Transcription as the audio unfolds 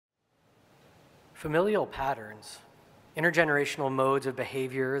Familial patterns, intergenerational modes of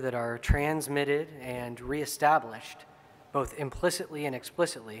behavior that are transmitted and reestablished, both implicitly and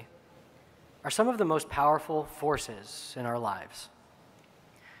explicitly, are some of the most powerful forces in our lives.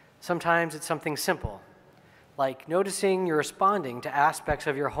 Sometimes it's something simple, like noticing you're responding to aspects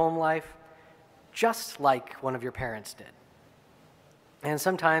of your home life just like one of your parents did. And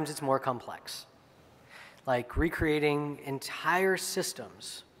sometimes it's more complex, like recreating entire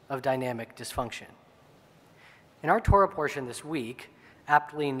systems of dynamic dysfunction. In our Torah portion this week,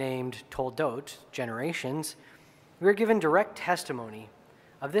 aptly named Toldot, Generations, we are given direct testimony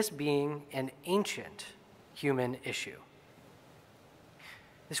of this being an ancient human issue.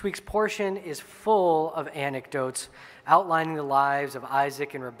 This week's portion is full of anecdotes outlining the lives of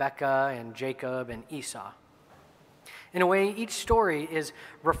Isaac and Rebekah and Jacob and Esau. In a way, each story is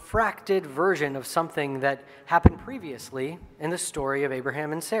a refracted version of something that happened previously in the story of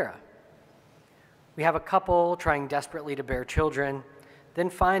Abraham and Sarah. We have a couple trying desperately to bear children, then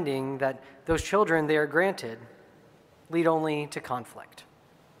finding that those children they are granted lead only to conflict.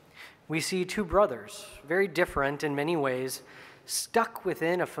 We see two brothers, very different in many ways, stuck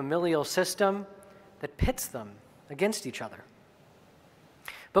within a familial system that pits them against each other.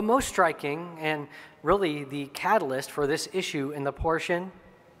 But most striking, and really the catalyst for this issue in the portion,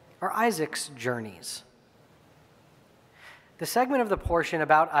 are Isaac's journeys. The segment of the portion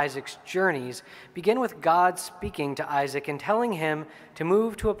about Isaac's journeys begin with God speaking to Isaac and telling him to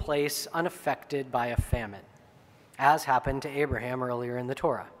move to a place unaffected by a famine, as happened to Abraham earlier in the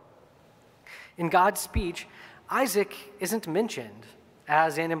Torah. In God's speech, Isaac isn't mentioned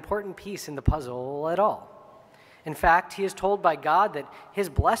as an important piece in the puzzle at all. In fact, he is told by God that his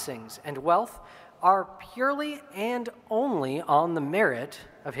blessings and wealth are purely and only on the merit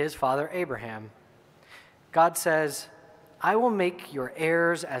of his father Abraham. God says, "I will make your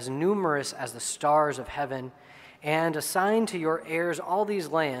heirs as numerous as the stars of heaven, and assign to your heirs all these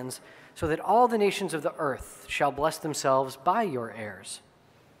lands, so that all the nations of the earth shall bless themselves by your heirs,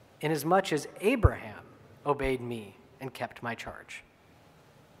 inasmuch as Abraham obeyed me and kept my charge."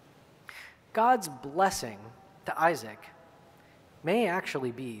 God's blessing to Isaac may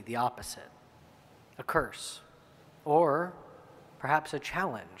actually be the opposite, a curse, or perhaps a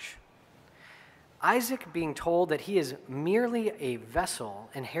challenge. Isaac being told that he is merely a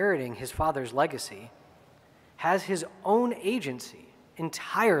vessel inheriting his father's legacy has his own agency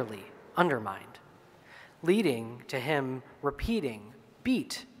entirely undermined, leading to him repeating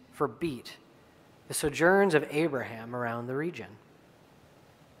beat for beat the sojourns of Abraham around the region.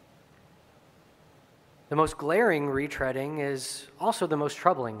 The most glaring retreading is also the most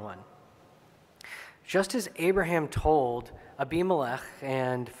troubling one. Just as Abraham told Abimelech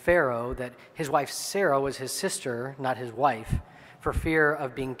and Pharaoh that his wife Sarah was his sister, not his wife, for fear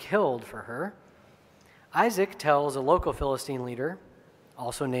of being killed for her, Isaac tells a local Philistine leader,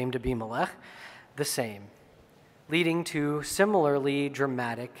 also named Abimelech, the same, leading to similarly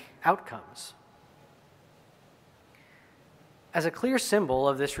dramatic outcomes. As a clear symbol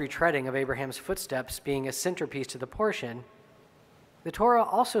of this retreading of Abraham's footsteps being a centerpiece to the portion, the Torah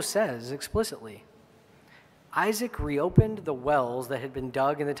also says explicitly, Isaac reopened the wells that had been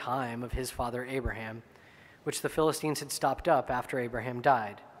dug in the time of his father Abraham, which the Philistines had stopped up after Abraham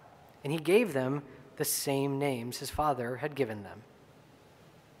died, and he gave them the same names his father had given them.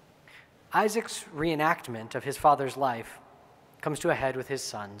 Isaac's reenactment of his father's life comes to a head with his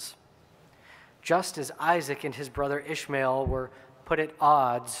sons. Just as Isaac and his brother Ishmael were put at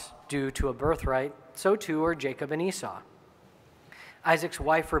odds due to a birthright, so too are Jacob and Esau. Isaac's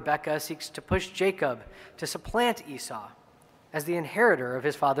wife Rebekah seeks to push Jacob to supplant Esau as the inheritor of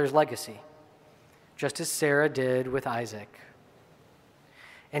his father's legacy, just as Sarah did with Isaac.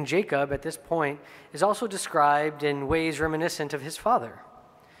 And Jacob, at this point, is also described in ways reminiscent of his father.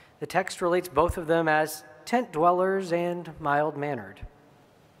 The text relates both of them as tent dwellers and mild-mannered.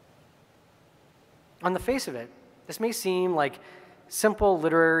 On the face of it, this may seem like simple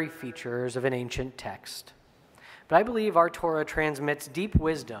literary features of an ancient text, but I believe our Torah transmits deep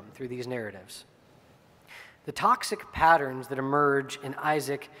wisdom through these narratives. The toxic patterns that emerge in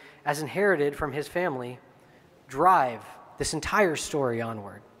Isaac as inherited from his family drive this entire story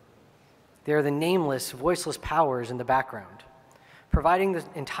onward. They are the nameless, voiceless powers in the background, providing the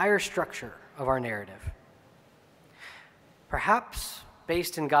entire structure of our narrative. Perhaps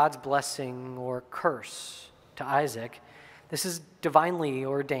based in God's blessing or curse to Isaac, this is divinely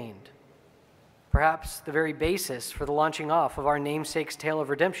ordained. Perhaps the very basis for the launching off of our namesake's tale of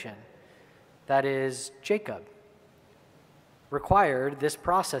redemption, that is, Jacob, required this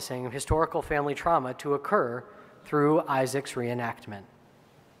processing of historical family trauma to occur through Isaac's reenactment.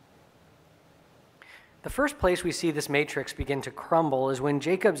 The first place we see this matrix begin to crumble is when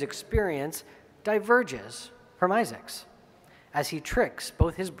Jacob's experience diverges from Isaac's, as he tricks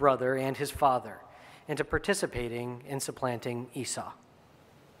both his brother and his father into participating in supplanting Esau.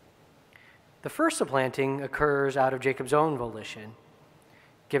 The first supplanting occurs out of Jacob's own volition.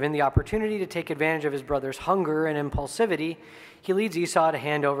 Given the opportunity to take advantage of his brother's hunger and impulsivity, he leads Esau to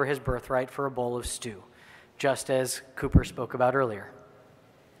hand over his birthright for a bowl of stew, just as Cooper spoke about earlier.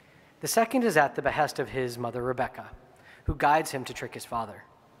 The second is at the behest of his mother Rebekah, who guides him to trick his father.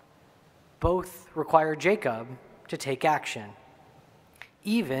 Both require Jacob to take action,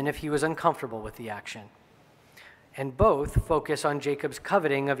 even if he was uncomfortable with the action. And both focus on Jacob's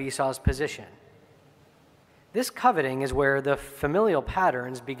coveting of Esau's position. This coveting is where the familial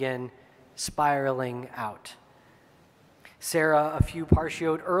patterns begin spiraling out. Sarah, a few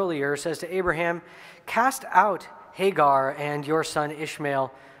parshiot earlier, says to Abraham, "Cast out Hagar and your son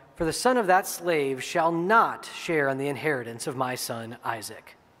Ishmael, for the son of that slave shall not share in the inheritance of my son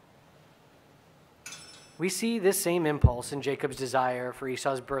Isaac." We see this same impulse in Jacob's desire for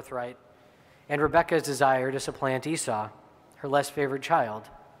Esau's birthright and Rebekah's desire to supplant Esau, her less favored child.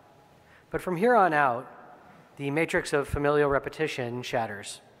 But from here on out, the matrix of familial repetition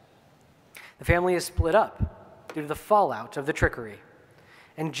shatters. The family is split up due to the fallout of the trickery,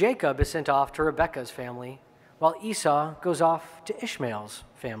 and Jacob is sent off to Rebekah's family, while Esau goes off to Ishmael's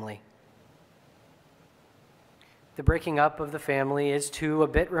family. The breaking up of the family is too a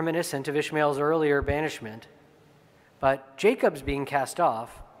bit reminiscent of Ishmael's earlier banishment, but Jacob's being cast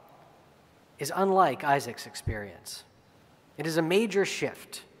off is unlike Isaac's experience. It is a major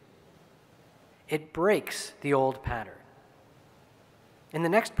shift. It breaks the old pattern. In the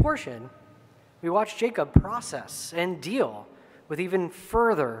next portion, we watch Jacob process and deal with even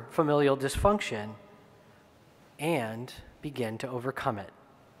further familial dysfunction and begin to overcome it.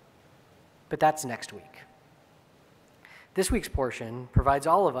 But that's next week. This week's portion provides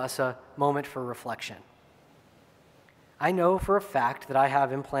all of us a moment for reflection. I know for a fact that I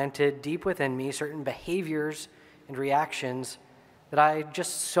have implanted deep within me certain behaviors and reactions that I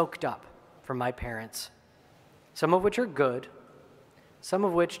just soaked up from my parents, some of which are good, some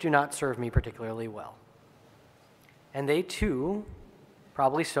of which do not serve me particularly well. And they too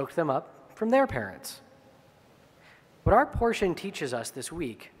probably soaked them up from their parents. What our portion teaches us this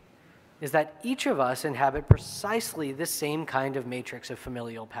week is that each of us inhabit precisely the same kind of matrix of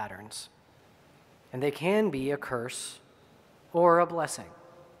familial patterns, and they can be a curse or a blessing.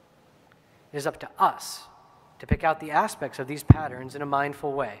 It is up to us to pick out the aspects of these patterns in a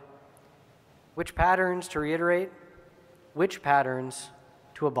mindful way. Which patterns to reiterate, which patterns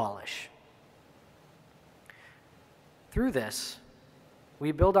to abolish. Through this,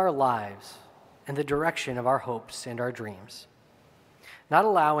 we build our lives in the direction of our hopes and our dreams, not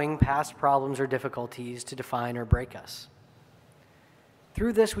allowing past problems or difficulties to define or break us.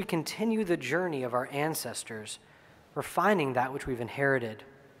 Through this, we continue the journey of our ancestors, refining that which we've inherited,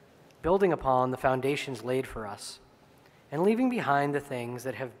 building upon the foundations laid for us, and leaving behind the things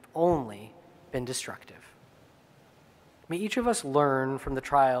that have only been destructive. May each of us learn from the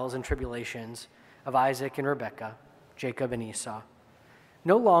trials and tribulations of Isaac and Rebekah, Jacob and Esau,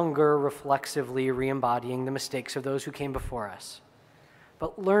 no longer reflexively re-embodying the mistakes of those who came before us,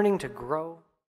 but learning to grow